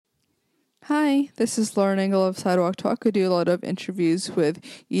Hi, this is Lauren Engel of Sidewalk Talk. I do a lot of interviews with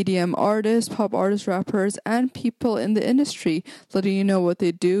EDM artists, pop artists, rappers, and people in the industry, letting you know what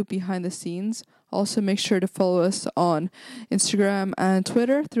they do behind the scenes. Also, make sure to follow us on Instagram and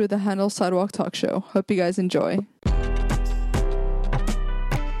Twitter through the handle Sidewalk Talk Show. Hope you guys enjoy.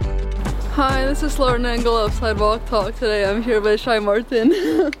 Hi, this is Lauren Engel of Sidewalk Talk. Today I'm here with Shai Martin.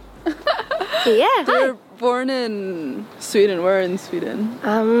 Yeah, hi. You're born in Sweden. Where in Sweden?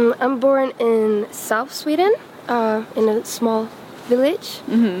 I'm born in South Sweden, in a small village,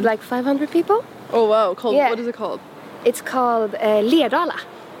 like 500 people. Oh wow, Yeah. What is it called? It's called Lerdala.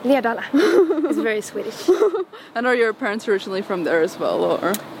 Lerdala. It's very Swedish. And are your parents originally from there as well,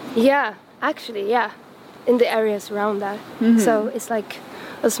 or? Yeah, actually, yeah. In the areas around that. So it's like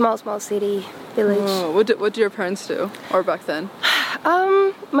a small city, village. Oh, what do your parents do? Or back then?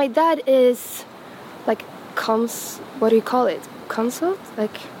 My dad is like what do you call it? Consult?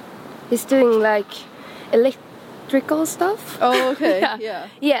 Like he's doing like electrical stuff. Oh, okay. Yeah.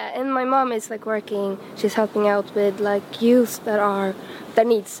 Yeah, and my mom is like working. She's helping out with like youth that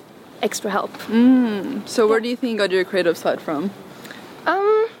needs extra help. So where do you think you got your creative side from?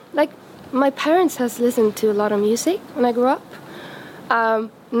 Like my parents has listened to a lot of music when I grew up.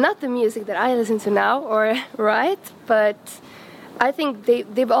 Not the music that I listen to now or write, but I think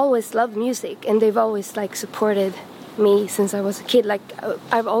they've always loved music and they've always like supported me since I was a kid. Like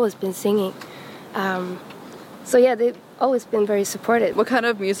I've always been singing. So yeah, they've always been very supportive. What kind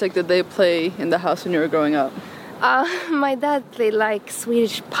of music did they play in the house when you were growing up? My dad played like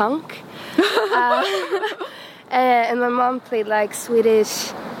Swedish punk. And my mom played like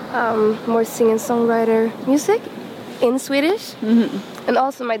Swedish, more singer-songwriter music in Swedish. And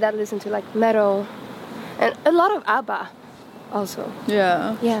also my dad listened to like metal and a lot of ABBA also.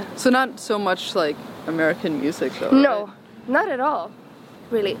 Yeah. Yeah. So not so much like American music though, No, right? not at all,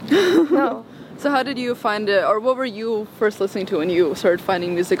 really. No. So how did you find it, or what were you first listening to when you started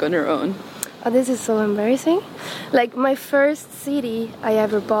finding music on your own? Oh, this is so embarrassing. Like my first CD I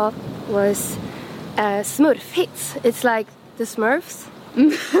ever bought was Smurf Hits. It's like the Smurfs.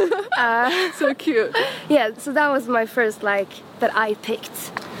 So cute. Yeah, so that was my first like that I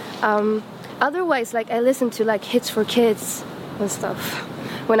picked. Otherwise, like I listened to like hits for kids and stuff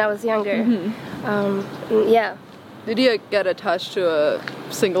when I was younger. Yeah. Did you get attached to a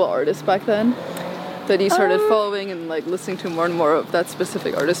single artist back then? That you started following and like listening to more and more of that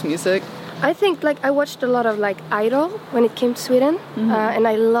specific artist's music? I think like I watched a lot of like Idol when it came to Sweden, and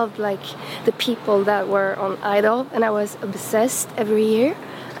I loved like the people that were on Idol, and I was obsessed every year.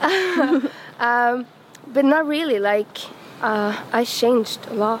 But not really. Like I changed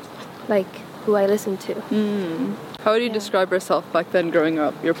a lot, like who I listened to. How would you describe yourself back then, growing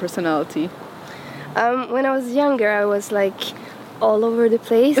up? Your personality? When I was younger, I was like all over the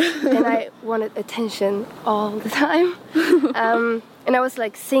place, and I wanted attention all the time. And I was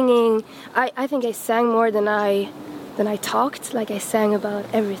like singing. I think I sang more than I talked. Like I sang about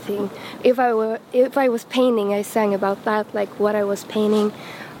everything. If I was painting, I sang about that, like what I was painting.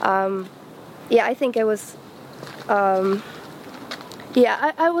 Yeah, I think I was. I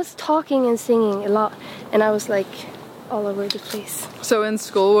was talking and singing a lot, and I was like all over the place. So in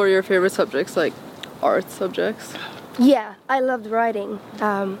school, were your favorite subjects like art subjects? Yeah, I loved writing.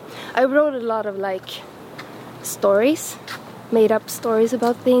 I wrote a lot of like stories, made up stories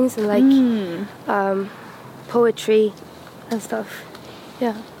about things, and like poetry and stuff.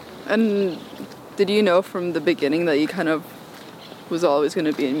 Yeah. And did you know from the beginning that you kind of was always going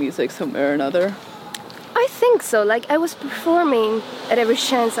to be in music somewhere or another? I think so. Like I was performing at every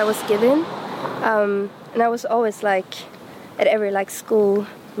chance I was given, and I was always like at every like school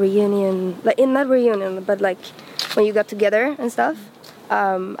reunion, like in not reunion, but like when you got together and stuff.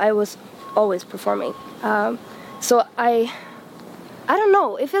 I was always performing. So I don't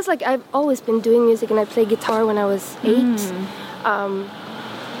know. It feels like I've always been doing music, and I played guitar when I was 8,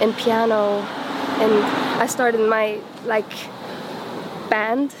 and piano, and I started my like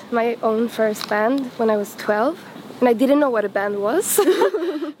band, my own first band when I was 12, and I didn't know what a band was.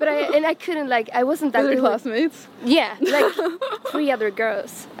 But I couldn't like I wasn't that With your really, classmates? Yeah, like 3 other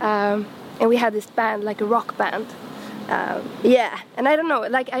girls, and we had this band, like a rock band. Yeah, and I don't know,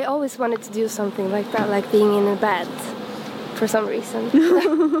 like I always wanted to do something like that, like being in a band for some reason.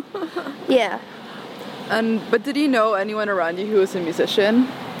 Yeah. But did you know anyone around you who was a musician,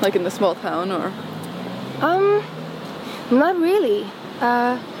 like in the small town, or? Not really.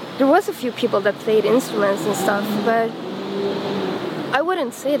 There was a few people that played instruments and stuff, but I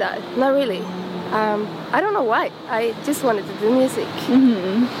wouldn't say that. Not really. I don't know why. I just wanted to do music.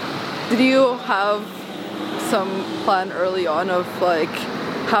 Did you have some plan early on of like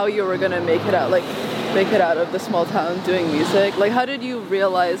how you were gonna make it out of the small town doing music? Like, how did you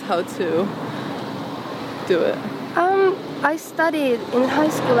realize how to do it? I studied in high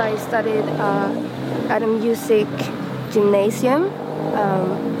school. I studied at a music gymnasium.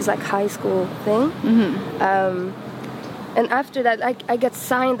 It's like high school thing. And after that, I got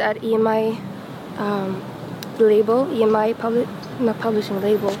signed at EMI label, not publishing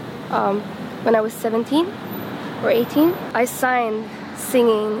label. When I was 17 or 18, I signed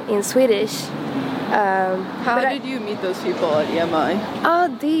singing in Swedish. How did you meet those people at EMI?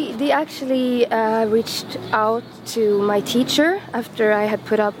 They actually reached out to my teacher after I had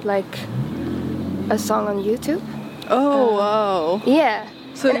put up like a song on YouTube. Oh, wow. Yeah.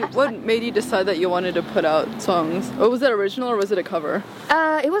 So what made you decide that you wanted to put out songs? Oh, was that original or was it a cover?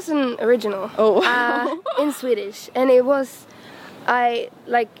 It was an original. Oh, wow. In Swedish. And it was,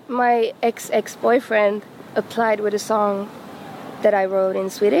 my ex-boyfriend applied with a song that I wrote in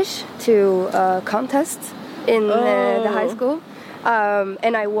Swedish to a contest in the high school.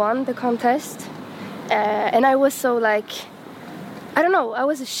 And I won the contest. And I was so I don't know, I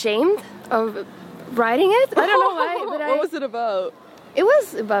was ashamed of writing it. I don't know why. But what was it about? It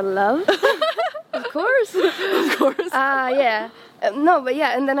was about love. Of course. Of course. Yeah. No, but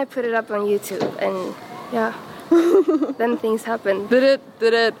yeah, and then I put it up on YouTube, and yeah. Then things happened. Did it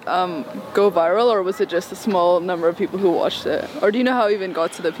go viral, or was it just a small number of people who watched it? Or do you know how it even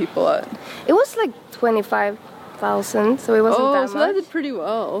got to the people at? It was like 25,000, so it wasn't that much. Oh, so that did pretty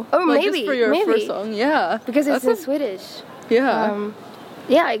well. Or maybe, just for your first song, yeah. Because it's in Swedish. Yeah.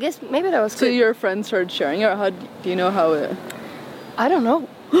 Yeah, I guess maybe that was good. So your friends started sharing it, or how do you know how it? I don't know.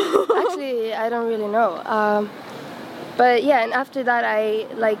 Actually, I don't really know. But yeah, and after that,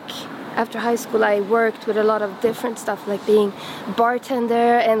 after high school, I worked with a lot of different stuff, like being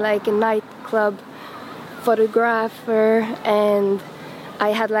bartender and like a nightclub photographer, and I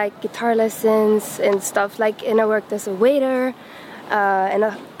had like guitar lessons and stuff. And I worked as a waiter,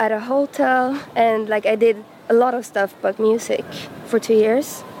 at a hotel, and like I did a lot of stuff but music for 2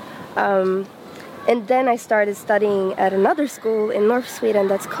 years. And then I started studying at another school in North Sweden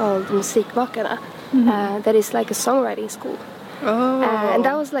that's called Chainsmokers. That is like a songwriting school. Oh. And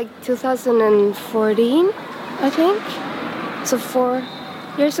that was like 2014, I think. So 4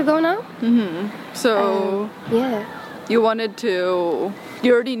 years ago now. So yeah. You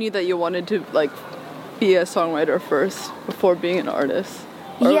already knew that you wanted to like be a songwriter first before being an artist.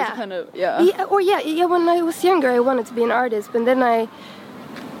 Or yeah. Was it kind of, Yeah, when I was younger I wanted to be an artist, but then I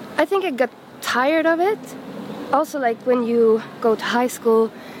think I got tired of it. Also, like when you go to high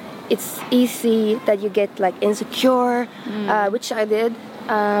school, it's easy that you get like insecure, which I did,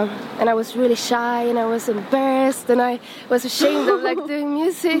 and I was really shy and I was embarrassed and I was ashamed of like doing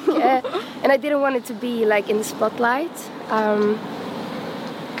music, and I didn't want it to be like in the spotlight.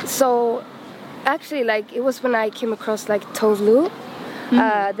 So actually, like it was when I came across like Tovlu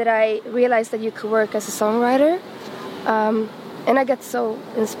that I realized that you could work as a songwriter. And I got so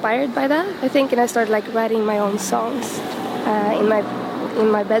inspired by that, I think, and I started like writing my own songs in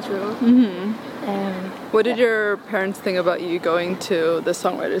my bedroom. What did your parents think about you going to the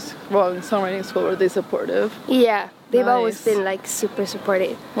songwriting school? Were they supportive? Yeah, they've Nice. always been like super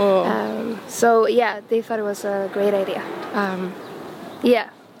supportive. Oh. So yeah, they thought it was a great idea. Yeah.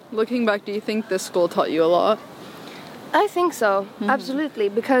 Looking back, do you think this school taught you a lot? I think so, absolutely,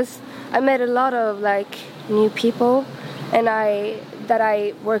 because I met a lot of like new people, and that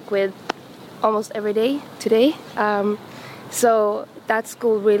I work with almost every day today. So that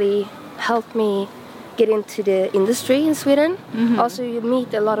school really helped me get into the industry in Sweden. Also, you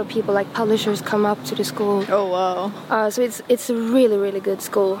meet a lot of people, like publishers come up to the school. Oh wow! So it's a really, really good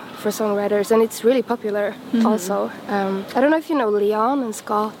school for songwriters, and it's really popular also. I don't know if you know Leon and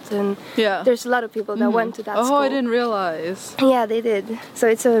Scott, and there's a lot of people that went to that school. Oh, I didn't realize. Yeah, they did. So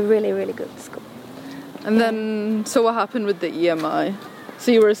it's a really, really good school. And then, so what happened with the EMI?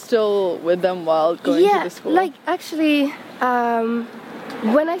 So you were still with them while going to the school? Yeah, like actually,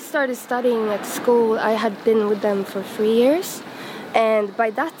 when I started studying at school, I had been with them for 3 years. And by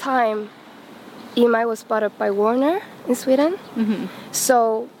that time, EMI was bought up by Warner in Sweden.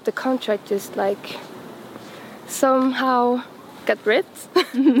 So the contract just like somehow got ripped.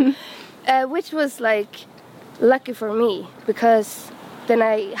 Which was like lucky for me, because then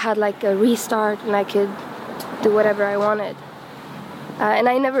I had like a restart and I could do whatever I wanted. And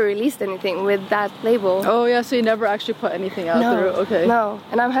I never released anything with that label. Oh yeah, so you never actually put anything out through? Okay. No,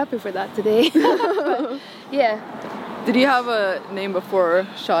 and I'm happy for that today. Yeah. Did you have a name before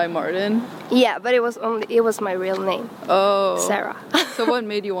Shy Martin? Yeah, but it was my real name. Oh. Sarah. So what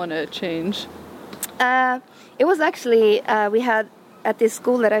made you want to change? It was actually, we had at this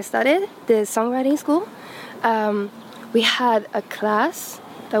school that I studied, the songwriting school, we had a class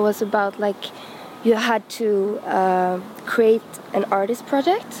that was about like you had to create an artist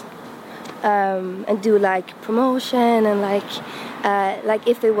project and do like promotion and like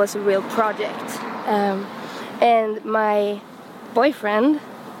if it was a real project. And my boyfriend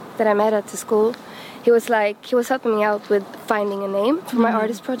that I met at the school, he was helping me out with finding a name for my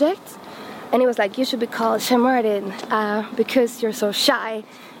artist project. And he was like, you should be called Shay Martin because you're so shy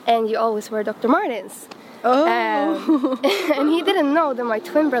and you always wear Dr. Martens. Oh. And he didn't know that my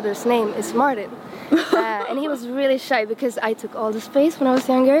twin brother's name is Martin. And he was really shy because I took all the space when I was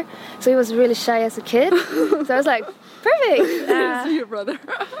younger. So he was really shy as a kid. So I was like, perfect. So your brother.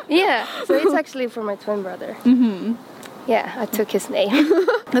 Yeah, so it's actually for my twin brother. Mm-hmm. Yeah, I took his name.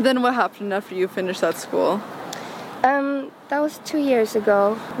 And then what happened after you finished that school? That was 2 years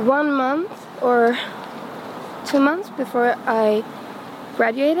ago. 1 month or 2 months before I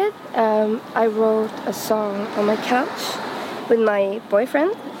graduated, I wrote a song on my couch with my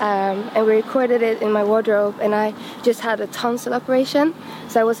boyfriend, and we recorded it in my wardrobe, and I just had a tonsil operation,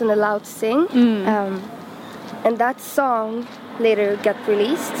 so I wasn't allowed to sing. And that song later got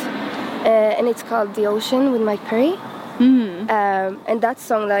released, and it's called The Ocean with Mike Perry. And that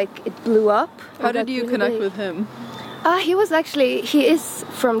song, like, it blew up. How did you connect with him? He is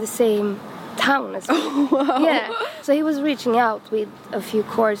from the same town as me. Oh, wow. Yeah, so he was reaching out with a few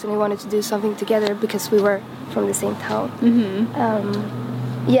chords and he wanted to do something together because we were from the same town.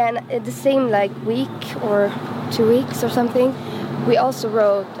 Yeah, and at the same like week or 2 weeks or something, we also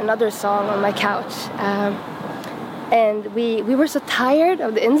wrote another song on my couch. And we were so tired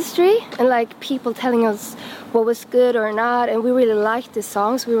of the industry and like people telling us what was good or not, and we really liked the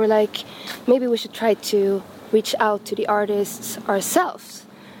songs. We were like, maybe we should try to reach out to the artists ourselves.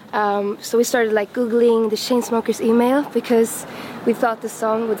 So we started like Googling the Chainsmokers email because we thought the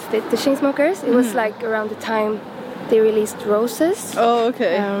song would fit the Chainsmokers. It was like around the time they released Roses. Oh,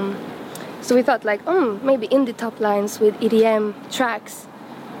 okay. So we thought like, maybe indie top lines with EDM tracks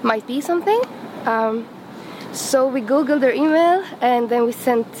might be something. So we Googled their email and then we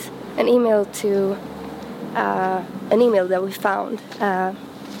sent an email to an email that we found.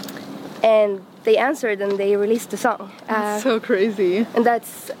 And they answered and they released the song. That's so crazy. And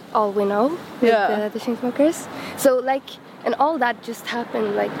that's all we know with the Chainsmokers. So like, and all that just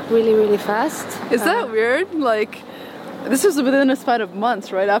happened like really, really fast. Is that weird? Like, this was within a span of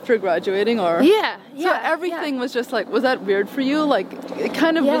months, right after graduating, or? Yeah. So everything was just like, was that weird for you? Like, it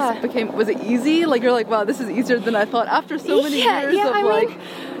kind of was it easy? Like, you're like, wow, this is easier than I thought after so many years of I like. mean,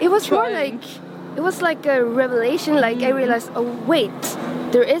 it was trying. more like, it was like a revelation. Like I realized, oh wait,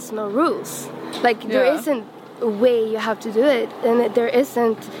 there is no rules. Like there isn't a way you have to do it, and there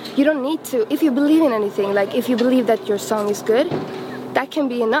isn't. You don't need to. If you believe in anything, like if you believe that your song is good, that can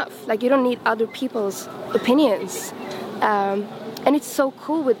be enough. Like you don't need other people's opinions. And it's so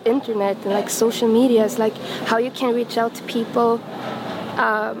cool with internet and like social media. It's like how you can reach out to people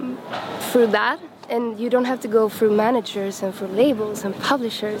through that, and you don't have to go through managers and through labels and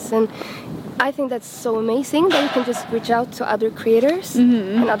publishers. And I think that's so amazing that you can just reach out to other creators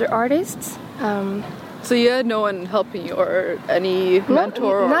and other artists. So you had no one helping you or any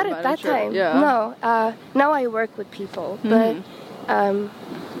mentor or not manager? At that time. Yeah. No. Now I work with people, but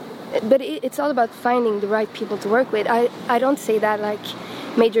it's all about finding the right people to work with. I don't say that like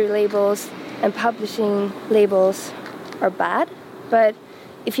major labels and publishing labels are bad, but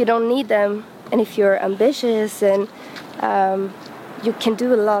if you don't need them and if you're ambitious and you can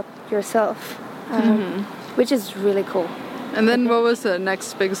do a lot yourself, which is really cool. And then what was the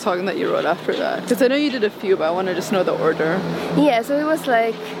next big song that you wrote after that? Because I know you did a few, but I want to just know the order. Yeah, so it was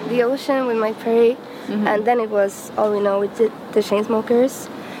like The Ocean with Mike Perry, and then it was All We Know with the Chainsmokers.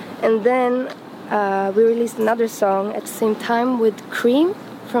 And then we released another song at the same time with Cream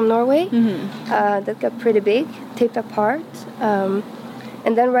from Norway that got pretty big, Taped Apart.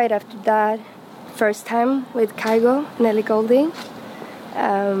 And then right after that, First Time with Kygo, Nelly Golding.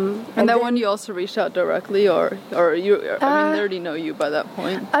 And that one you also reached out directly, or you? I mean, they already know you by that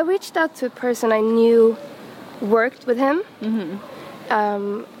point. I reached out to a person I knew worked with him,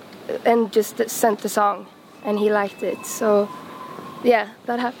 and just sent the song, and he liked it. So, yeah,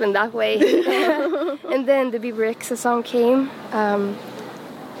 that happened that way. And then the Bebe Rexha song came,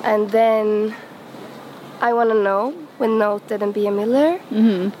 and then I Wanna Know with Noted and Bea Miller.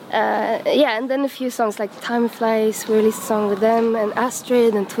 And then a few songs like Time Flies, we released a song with them, and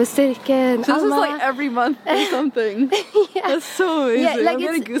Astrid and Twisted and So this Alma. is like every month or something. That's so amazing. Yeah, like I'm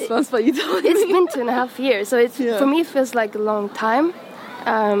getting goosebumps by you telling me. It's been 2.5 years, so it's for me it feels like a long time.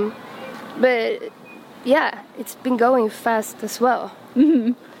 But yeah, it's been going fast as well.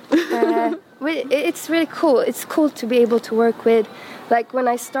 It's really cool. It's cool to be able to work with. Like when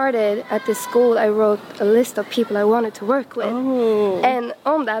I started at this school, I wrote a list of people I wanted to work with. Oh. And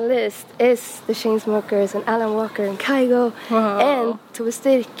on that list is the Chainsmokers and Alan Walker and Kygo and Tove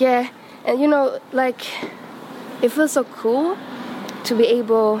Styrke. And you know, like, it feels so cool to be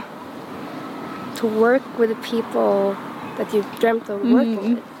able to work with the people that you dreamt of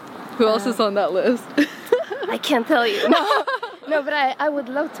working with. Who else is on that list? I can't tell you. No, but I would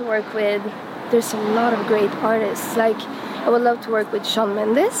love to work with, there's a lot of great artists. Like, I would love to work with Shawn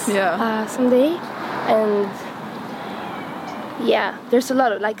Mendes someday. And yeah, there's a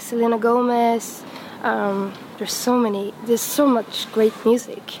lot of, like, Selena Gomez. There's so much great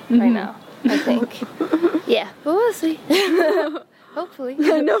music right now, I think. Yeah, but we'll see. Hopefully.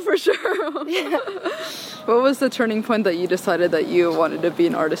 No, for sure. Yeah. What was the turning point that you decided that you wanted to be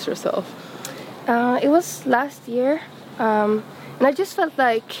an artist yourself? It was last year. And I just felt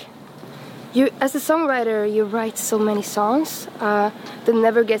like as a songwriter, you write so many songs that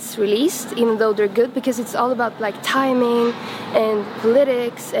never gets released, even though they're good, because it's all about like timing and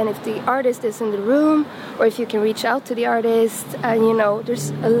politics, and if the artist is in the room, or if you can reach out to the artist, and you know,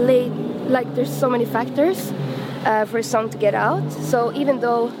 there's so many factors for a song to get out. So even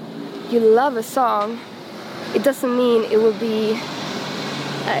though you love a song, it doesn't mean it will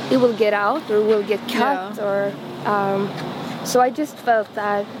get out or will get cut or. So I just felt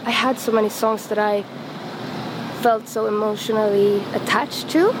that I had so many songs that I felt so emotionally attached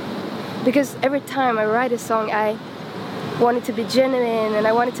to, because every time I write a song, I want it to be genuine and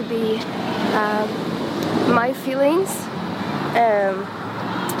I want it to be my feelings.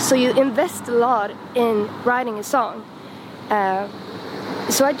 So you invest a lot in writing a song.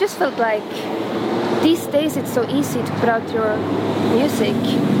 So I just felt like these days it's so easy to put out your music.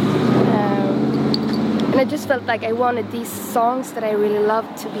 And I just felt like I wanted these songs that I really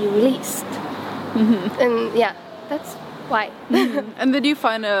loved to be released. And yeah, that's why. And did you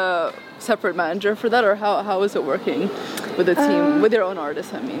find a separate manager for that, or how is it working with the team, with your own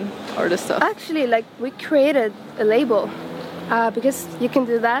artists, artist stuff? Actually, like, we created a label, because you can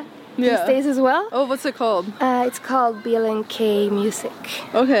do that these days as well. Oh, what's it called? It's called BLNK Music.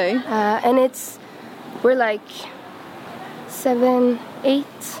 Okay. And we're like 7, 8,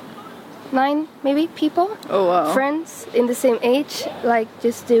 9 maybe people. Oh wow. Friends in the same age, like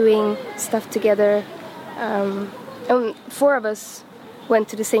just doing stuff together. And 4 of us went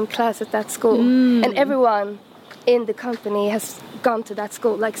to the same class at that school. And everyone in the company has gone to that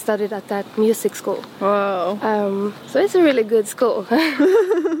school, like studied at that music school. Wow. So it's a really good school. But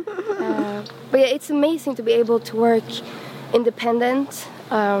yeah, it's amazing to be able to work independent.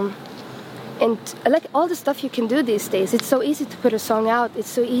 And like all the stuff you can do these days, it's so easy to put a song out. It's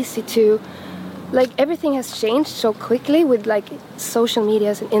so easy to, like, everything has changed so quickly with like social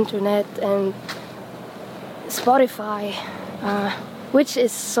medias and internet and Spotify, which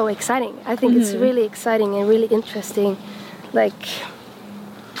is so exciting. I think it's really exciting and really interesting. Like,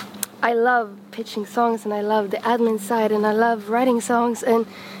 I love pitching songs and I love the admin side and I love writing songs, and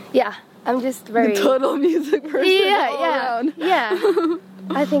yeah, I'm just very total music person all around. Yeah.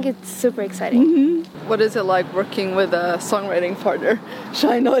 I think it's super exciting. What is it like working with a songwriting partner?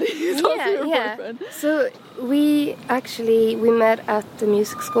 Shine Naughty is also your boyfriend. So we met at the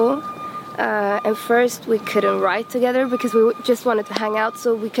music school, and first we couldn't write together because we just wanted to hang out,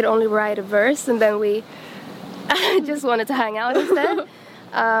 so we could only write a verse, and then we just wanted to hang out instead.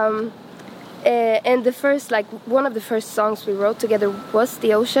 And the first, like, one of the first songs we wrote together was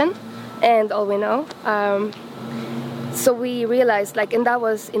The Ocean and All We Know. So we realized, like, and that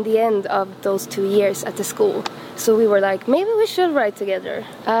was in the end of those 2 years at the school. So we were like, maybe we should write together,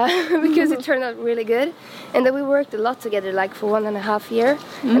 because it turned out really good. And then we worked a lot together, like for 1.5 years.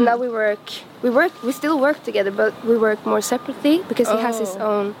 And now we still work together, but we work more separately because he has his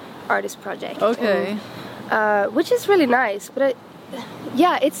own artist project. Okay. And, which is really nice. But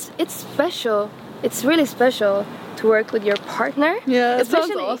it's special. It's really special to work with your partner. Yeah, it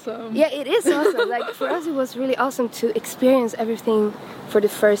sounds awesome. Yeah, it is awesome. Like, for us, it was really awesome to experience everything for the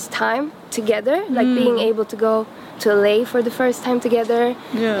first time together. Like being able to go to LA for the first time together,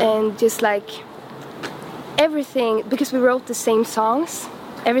 and just like everything, because we wrote the same songs.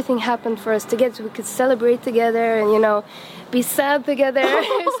 Everything happened for us together, so we could celebrate together and, you know, be sad together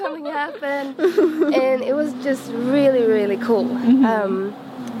if something happened. And it was just really, really cool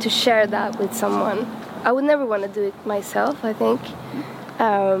to share that with someone. I would never want to do it myself, I think.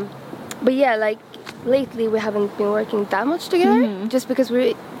 But yeah, like, lately we haven't been working that much together, just because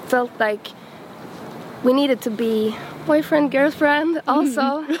we felt like we needed to be boyfriend, girlfriend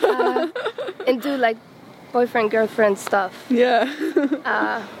also, and do like boyfriend girlfriend stuff. Yeah.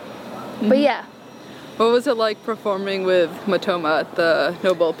 But yeah. What was it like performing with Matoma at the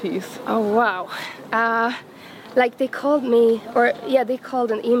Nobel piece? Oh wow. Like they called me, they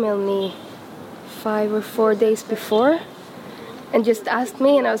called and emailed me 5 or 4 days before and just asked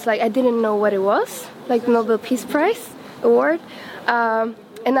me, and I was like, I didn't know what it was, like Nobel Peace Prize award, and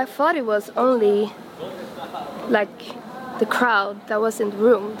I thought it was only like the crowd that was in the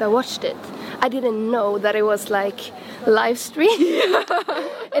room that watched it. I didn't know that it was like live stream.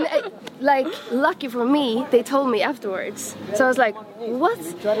 And lucky for me, they told me afterwards. So I was like, what?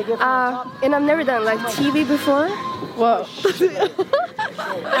 And I've never done like TV before. Wow.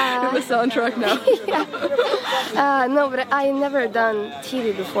 The soundtrack now. Yeah. No, but I never done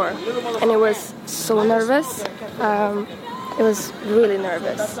TV before, and it was so nervous. It was really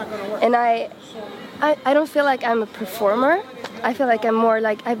nervous, and I don't feel like I'm a performer. I feel like I'm more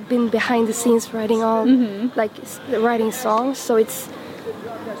like I've been behind the scenes writing all like writing songs. So it's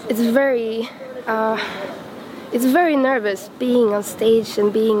very nervous being on stage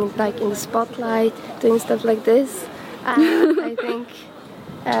and being like in the spotlight, doing stuff like this. I think,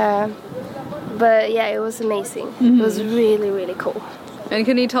 but yeah, it was amazing. It was really, really cool. And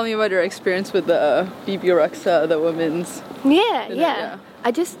can you tell me about your experience with the Bebe Rexha, the women's? Yeah.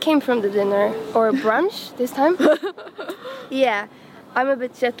 I just came from the dinner or brunch this time. Yeah, I'm a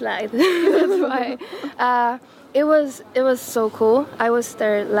bit jet lagged. That's why. It was so cool. I was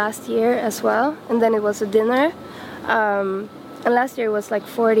there last year as well, and then it was a dinner. And last year it was like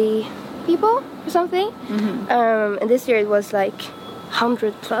 40 people or something. And this year it was like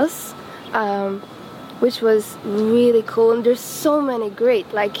 100 plus, which was really cool. And there's so many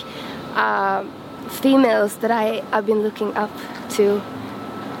great like females that I've been looking up to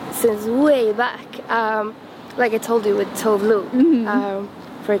since way back. Like I told you with Tove Lo,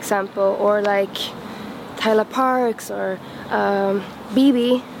 for example, or like Tyler Parks or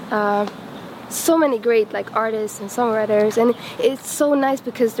Bebe. So many great like artists and songwriters, and it's so nice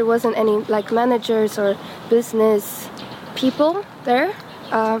because there wasn't any like managers or business people there.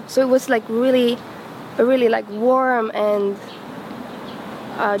 So it was like really like warm and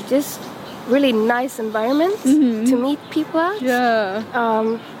just really nice environment to meet people at.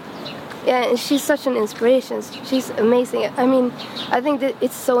 Yeah, and she's such an inspiration. She's amazing. I mean, I think that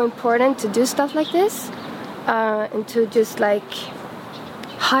it's so important to do stuff like this and to just like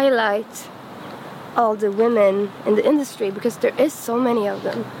highlight all the women in the industry, because there is so many of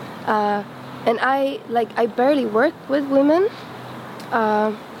them. And I barely work with women,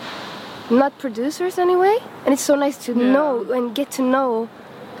 not producers anyway. And it's so nice to know and get to know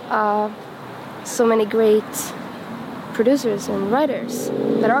so many great producers and writers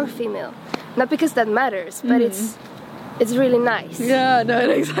that are female. Not because that matters, but it's really nice. Yeah, no,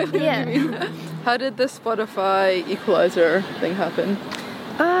 exactly. Yeah. What you mean. How did the Spotify equalizer thing happen?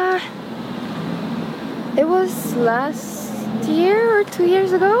 It was last year or 2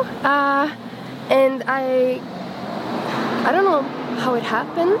 years ago, and I don't know how it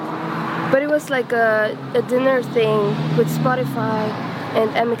happened, but it was like a dinner thing with Spotify and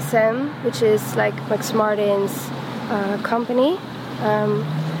MXM, which is like Max Martin's company,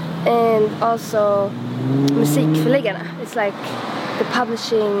 and also Musikförläggarna. It's like the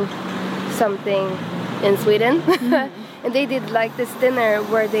publishing something in Sweden. And they did like this dinner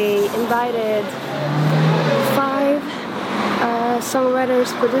where they invited 5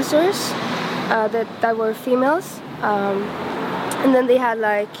 songwriters, producers that were females, and then they had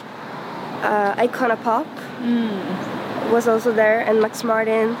like Icona Pop was also there, and Max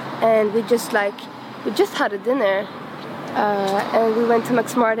Martin, and we just had a dinner, and we went to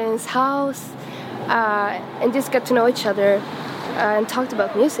Max Martin's house and just got to know each other and talked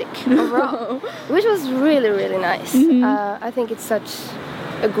about music overall, which was really, really nice. I think it's such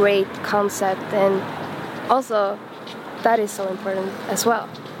a great concept, and also that is so important as well.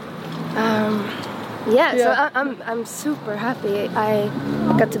 So I'm super happy I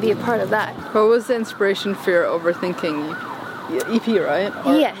got to be a part of that. What was the inspiration for your Overthinking EP, right?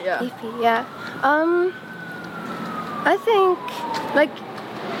 EP, yeah. I think, like,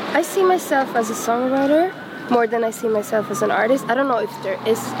 I see myself as a songwriter more than I see myself as an artist. I don't know if there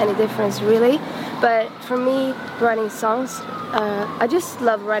is any difference really, but for me, writing songs, I just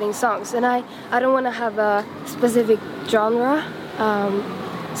love writing songs, and I don't want to have a specific genre.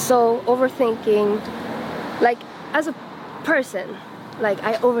 So overthinking, like as a person, like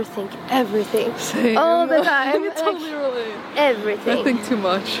I overthink everything. Same. All the time. Totally relate. Everything. I think too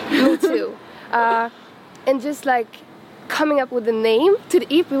much. Me too. And just like coming up with a name to the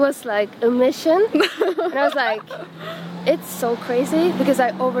EP was like a mission. And I was like, it's so crazy because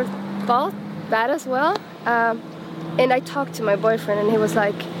I overthought that as well. And I talked to my boyfriend, and he was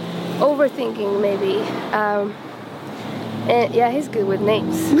like, overthinking maybe. And yeah, he's good with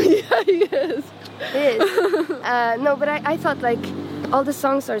names. Yeah, he is. He is. No, but I thought like all the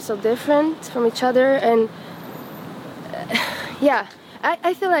songs are so different from each other, and yeah,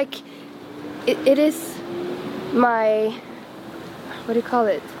 I feel like it is my, what do you call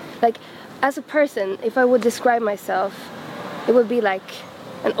it? Like, as a person, if I would describe myself, it would be like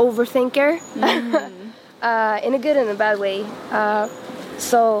an overthinker. In a good and a bad way.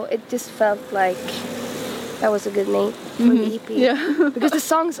 So it just felt like that was a good name for the EP. Yeah. Because the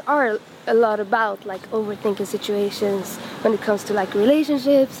songs are a lot about like overthinking situations when it comes to like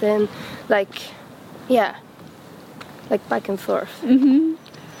relationships and like, yeah, like back and forth.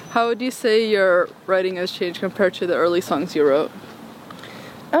 How would you say your writing has changed compared to the early songs you wrote?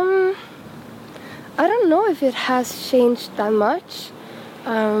 I don't know if it has changed that much.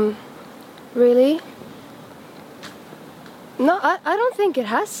 Really. No, I don't think it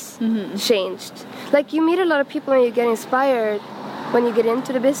has changed. Like, you meet a lot of people and you get inspired when you get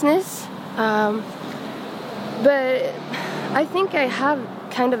into the business. But I think I have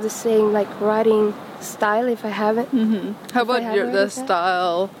kind of the same, like, writing style if I have it. How about the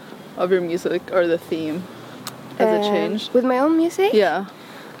style of your music or the theme? Has it changed? With my own music? Yeah.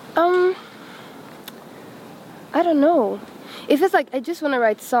 I don't know. If it's like, I just want to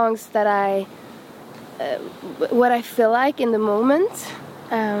write songs that what I feel like in the moment.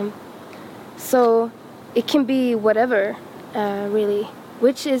 So it can be whatever, really.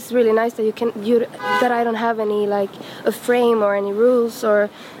 Which is really nice that that I don't have any like a frame or any rules. Or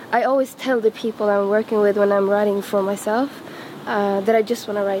I always tell the people I'm working with when I'm writing for myself that I just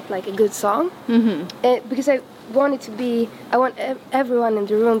want to write like a good song. Because I want everyone in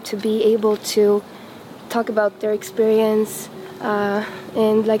the room to be able to talk about their experience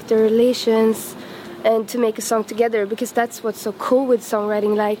and like their relations, and to make a song together, because that's what's so cool with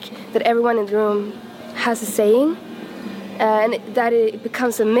songwriting, like that everyone in the room has a saying, and that it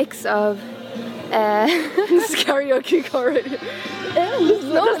becomes a mix of This karaoke already. there's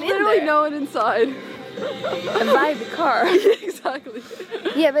no one in literally there. no one inside. A vibe car. Exactly.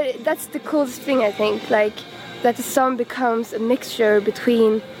 Yeah, but that's the coolest thing, I think, like that the song becomes a mixture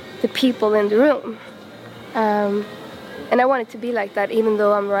between the people in the room. And I want it to be like that, even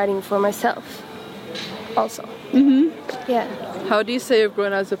though I'm writing for myself also. Yeah. How do you say you've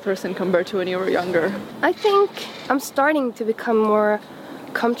grown as a person compared to when you were younger? I think I'm starting to become more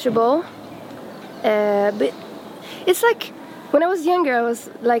comfortable. But it's like when I was younger, I was,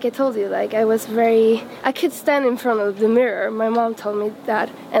 like I told you, like I could stand in front of the mirror. My mom told me that,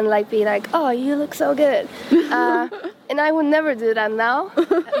 and like be like, oh, you look so good. And I would never do that now,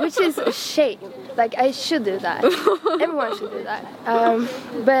 which is a shame. Like, I should do that. Everyone should do that.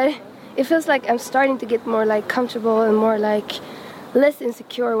 But it feels like I'm starting to get more like comfortable and more like less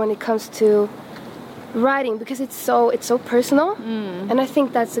insecure when it comes to writing, because it's so personal. And I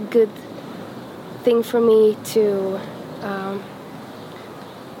think that's a good thing for me to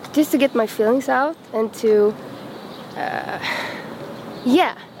just to get my feelings out and to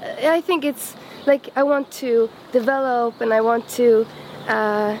I think it's like I want to develop and I want to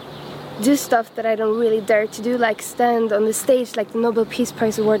do stuff that I don't really dare to do, like stand on the stage like the Nobel Peace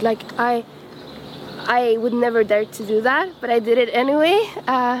Prize Award. Like I would never dare to do that, but I did it anyway.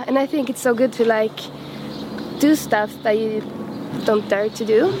 And I think it's so good to like do stuff that you don't dare to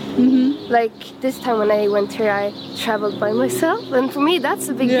do. Like this time when I went here, I traveled by myself, and for me that's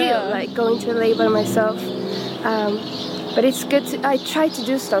a big deal, like going to LA by myself. But it's good I try to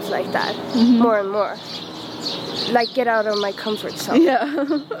do stuff like that more and more, like get out of my comfort zone.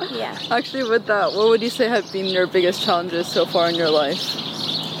 Yeah. Actually, with that, what would you say have been your biggest challenges so far in your life?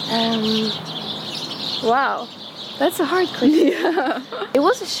 Wow, that's a hard question. It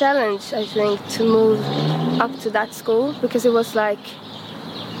was a challenge, I think, to move up to that school, because it was like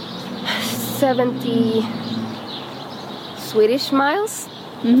 70 Swedish miles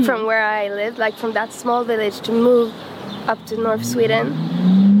from where I lived, like from that small village to move up to North Sweden.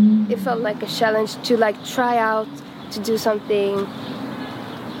 It felt like a challenge to like try out to do something,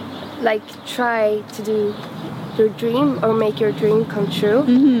 like try to do your dream or make your dream come true.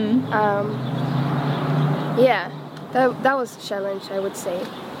 Yeah, that was a challenge, I would say.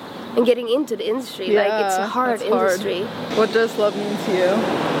 And getting into the industry, like it's a hard industry. What does love mean to you?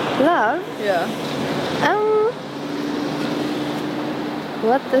 Love? Yeah.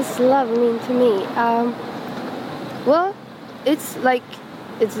 What does love mean to me? Well, it's like,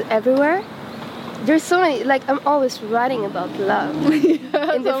 it's everywhere. There's so many, like I'm always writing about love.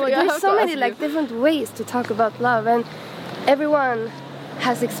 There's so many like different ways to talk about love, and everyone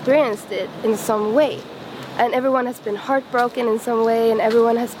has experienced it in some way, and everyone has been heartbroken in some way, and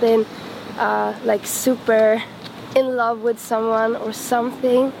everyone has been like super in love with someone or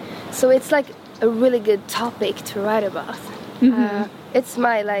something. So it's like a really good topic to write about. It's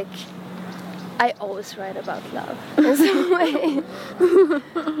my like, I always write about love in some way.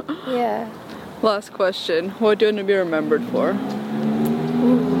 Yeah. Last question. What do you want to be remembered for?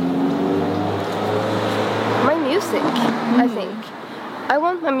 My music, I think. I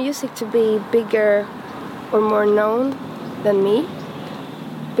want my music to be bigger or more known than me,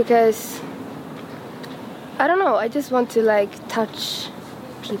 because I don't know, I just want to like touch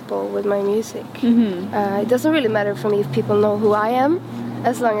people with my music. It doesn't really matter for me if people know who I am,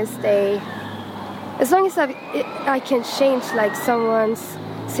 as long as I can change like someone's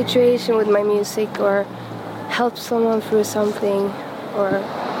situation with my music, or help someone through something, or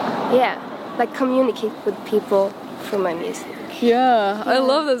like communicate with people through my music. Yeah, I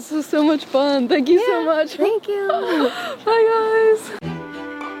love that. This was so much fun. Thank you so much. Thank you. Bye guys.